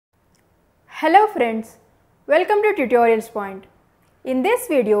Hello friends, welcome to Tutorials Point. In this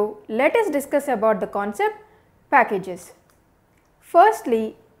video, let us discuss about the concept packages.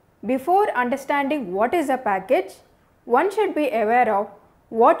 Firstly, before understanding what is a package, one should be aware of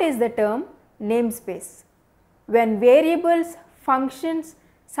what is the term namespace. When variables, functions,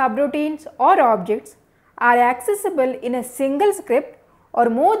 subroutines or objects are accessible in a single script or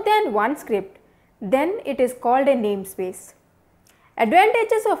more than one script, then it is called a namespace.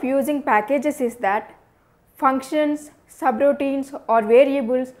 Advantages of using packages is that functions, subroutines or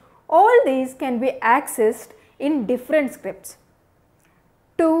variables, all these can be accessed in different scripts.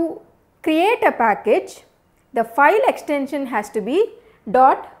 To create a package, the file extension has to be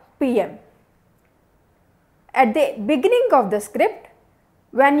 .pm. At the beginning of the script,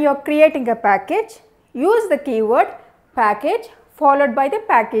 when you are creating a package, use the keyword package followed by the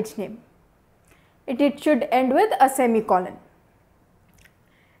package name. It should end with a semicolon.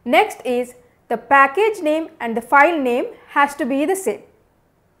 Next is the package name and the file name has to be the same.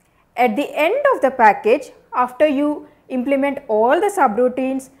 At the end of the package, after you implement all the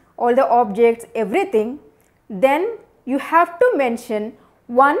subroutines, all the objects, everything, then you have to mention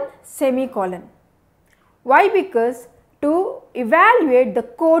one semicolon. Why? Because to evaluate the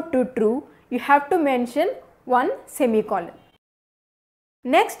code to true, you have to mention one semicolon.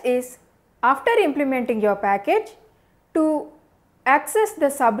 Next is, after implementing your package, to access the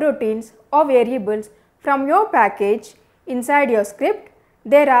subroutines or variables from your package inside your script,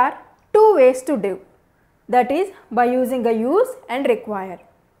 there are two ways to do. That is by using a use and require.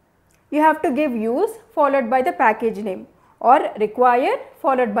 You have to give use followed by the package name or require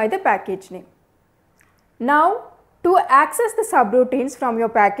followed by the package name. Now, to access the subroutines from your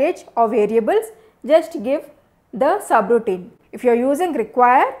package or variables, just give the subroutine. If you are using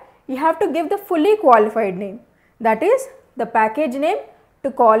require, you have to give the fully qualified name, that is the package name to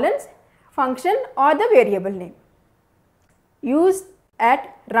colons, function or the variable name. Use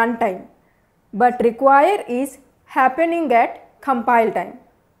at runtime, but require is happening at compile time.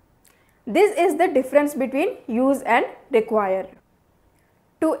 This is the difference between use and require.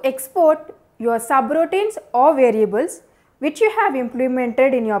 To export your subroutines or variables which you have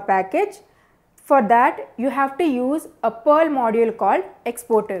implemented in your package, for that you have to use a Perl module called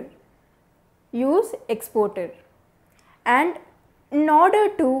exporter. Use exporter. And in order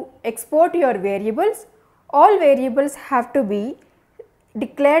to export your variables, all variables have to be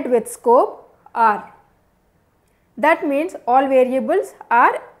declared with scope R. That means all variables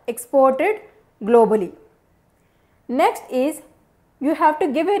are exported globally. Next is, you have to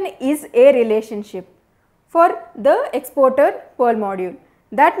give an is a relationship for the exporter Perl module.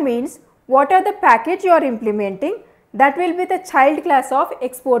 That means what are the package you are implementing, that will be the child class of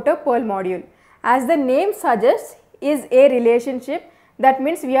exporter Perl module. As the name suggests, is a relationship, that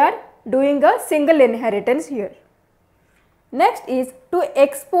means we are doing a single inheritance here. Next is, to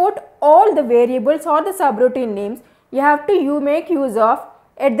export all the variables or the subroutine names, you have to make use of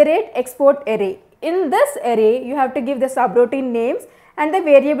 @export array. In this array, you have to give the subroutine names and the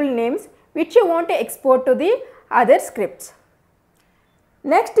variable names which you want to export to the other scripts.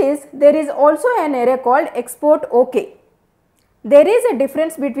 Next is, there is also an array called export OK. There is a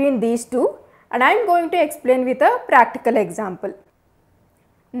difference between these two, and I am going to explain with a practical example.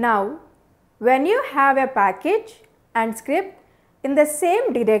 Now, when you have a package and script in the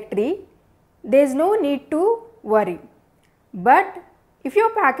same directory, there is no need to worry. But if your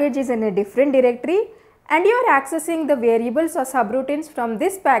package is in a different directory and you are accessing the variables or subroutines from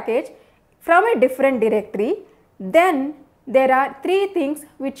this package from a different directory, then there are three things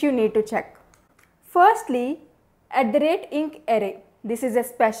which you need to check. Firstly, @inc array. This is a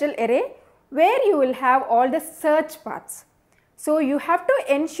special array where you will have all the search paths. So, you have to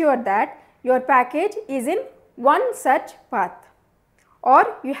ensure that your package is in one such path, or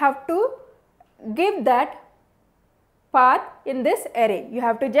you have to give that path in this array. You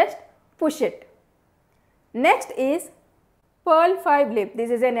have to just push it. Next is Perl5lib.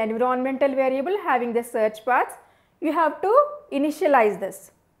 This is an environmental variable having the search paths. You have to initialize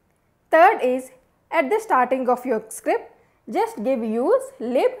this. Third is, at the starting of your script, just give use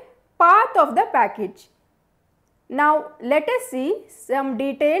lib path of the package. Now, let us see some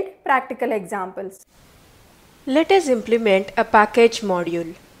detailed practical examples. Let us implement a package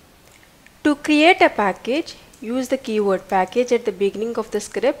module. To create a package, use the keyword package at the beginning of the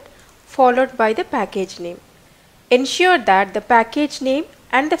script followed by the package name. Ensure that the package name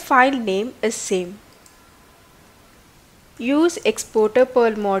and the file name is same. Use exporter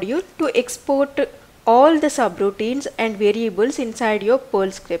Perl module to export all the subroutines and variables inside your Perl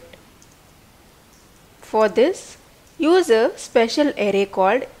script. For this, Use a special array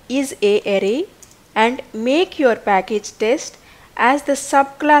called isArray and make your package test as the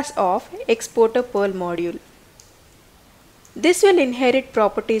subclass of exporter Perl module. This will inherit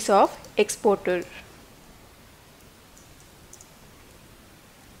properties of exporter.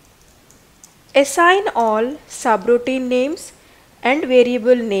 Assign all subroutine names and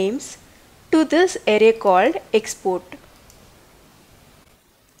variable names to this array called export.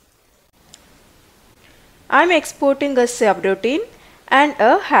 I am exporting a subroutine and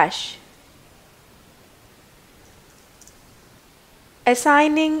a hash.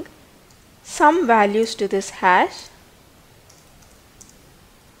 Assigning some values to this hash.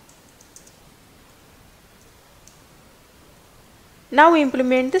 Now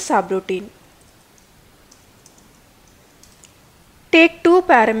implement the subroutine. Take two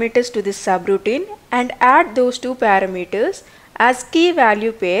parameters to this subroutine and add those two parameters as key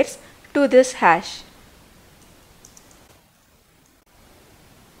value pairs to this hash.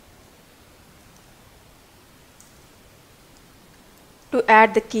 To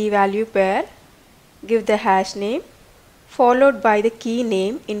add the key value pair, give the hash name followed by the key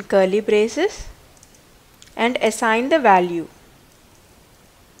name in curly braces and assign the value.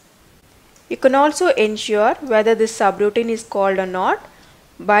 You can also ensure whether this subroutine is called or not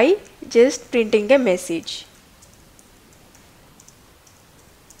by just printing a message.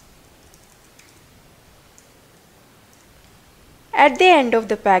 At the end of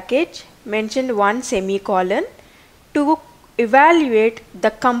the package, mention one semicolon to evaluate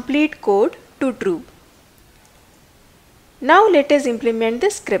the complete code to true. Now let us implement the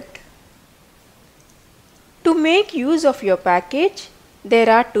script. To make use of your package, there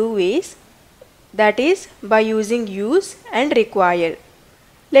are two ways, that is by using use and require.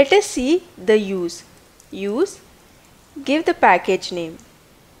 Let us see the use. Use, give the package name.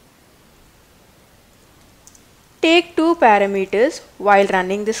 Take two parameters while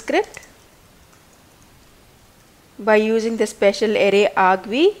running the script. By using the special array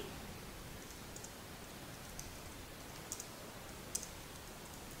argv,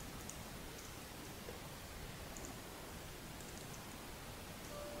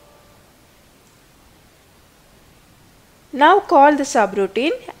 now call the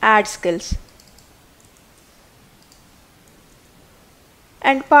subroutine add skills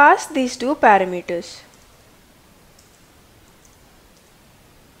and pass these two parameters.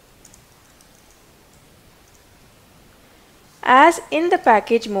 As in the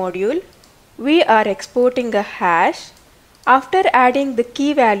package module, we are exporting a hash. After adding the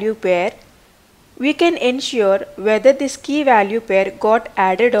key value pair, we can ensure whether this key value pair got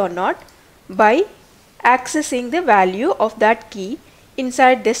added or not by accessing the value of that key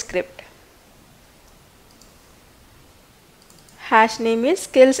inside the script. Hash name is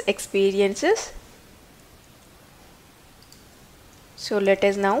skills experiences. So let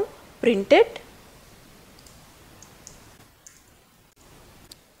us now print it.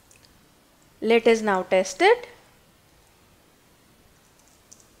 Let us now test it.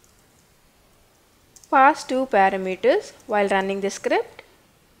 Pass two parameters while running the script.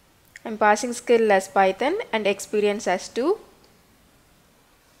 I am passing skill as Python and experience as 2.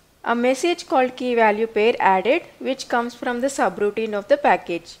 A message called key value pair added, which comes from the subroutine of the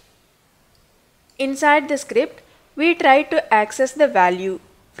package. Inside the script, we try to access the value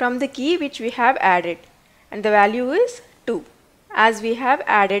from the key which we have added, and the value is 2 as we have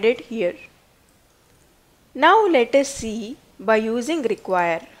added it here. Now let us see by using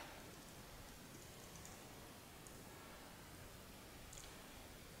require.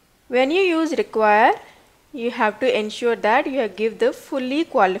 When you use require, you have to ensure that you give the fully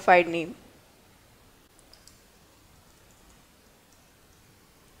qualified name.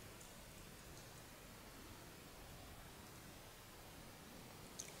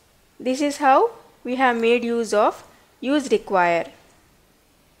 This is how we have made use of use require.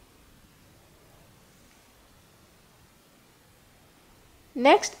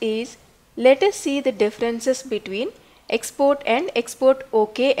 Next is, let us see the differences between export and export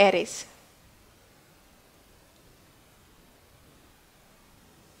OK arrays.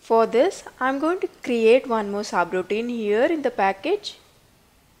 For this, I am going to create one more subroutine here in the package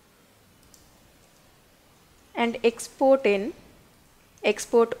and export in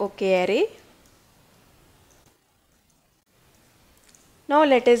export OK array. Now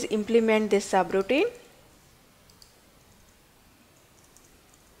let us implement this subroutine.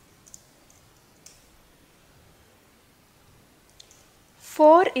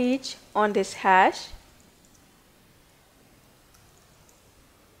 For each on this hash,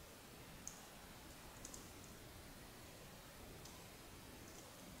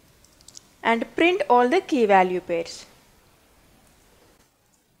 and print all the key value pairs.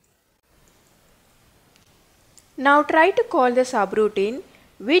 Now try to call the subroutine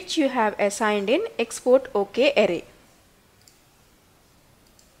which you have assigned in export OK array.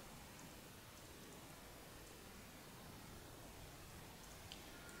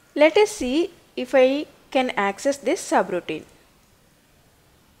 Let us see if I can access this subroutine.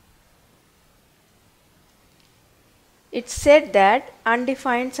 It said that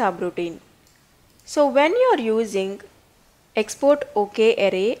undefined subroutine. So when you are using export OK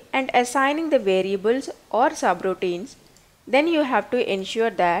array and assigning the variables or subroutines, then you have to ensure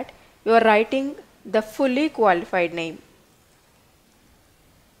that you are writing the fully qualified name.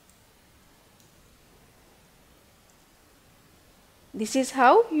 This is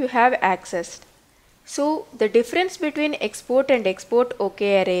how you have accessed. So the difference between export and export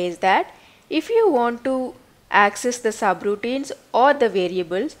OK array is that if you want to access the subroutines or the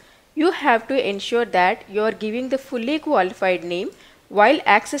variables, you have to ensure that you are giving the fully qualified name while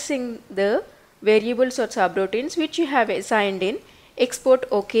accessing the variables or subroutines which you have assigned in export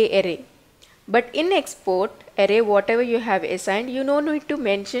OK array. But in export array, whatever you have assigned, you no need to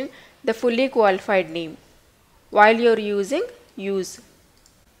mention the fully qualified name while you are using use.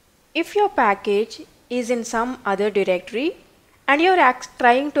 If your package is in some other directory and you are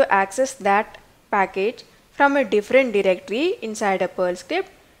trying to access that package from a different directory inside a Perl script,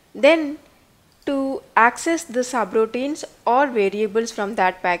 then to access the subroutines or variables from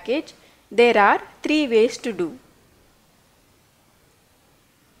that package, there are three ways to do.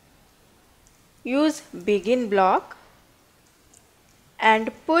 Use begin block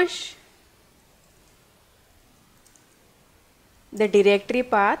and push the directory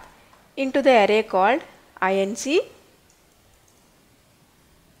path into the array called inc.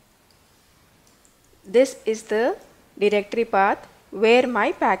 This is the directory path where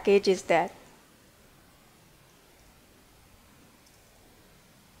my package is there.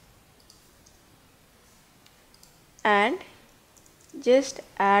 And just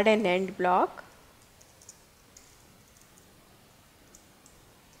add an end block.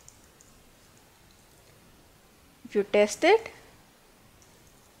 If you test it,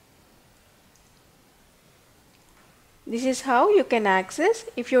 this is how you can access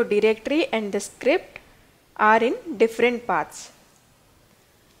if your directory and the script are in different paths.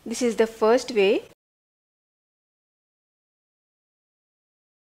 This is the first way.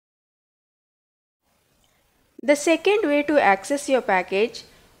 The second way to access your package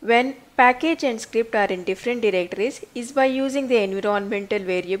when package and script are in different directories is by using the environmental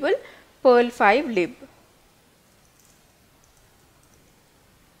variable perl5 lib.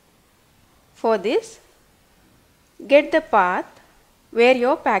 For this, get the path where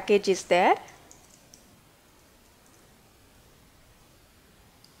your package is there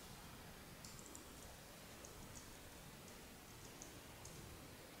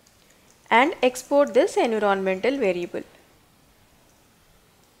and export this environmental variable.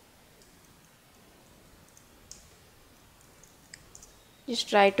 Just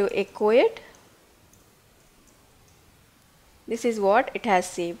try to echo it. This is what it has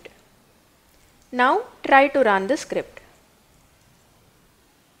saved. Now try to run the script.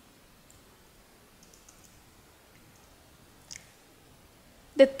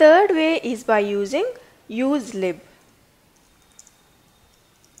 The third way is by using use lib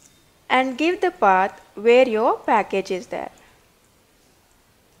and give the path where your package is there.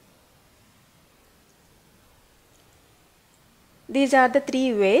 These are the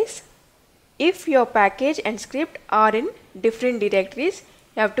three ways. If your package and script are in different directories,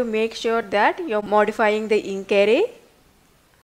 you have to make sure that you are modifying the inc array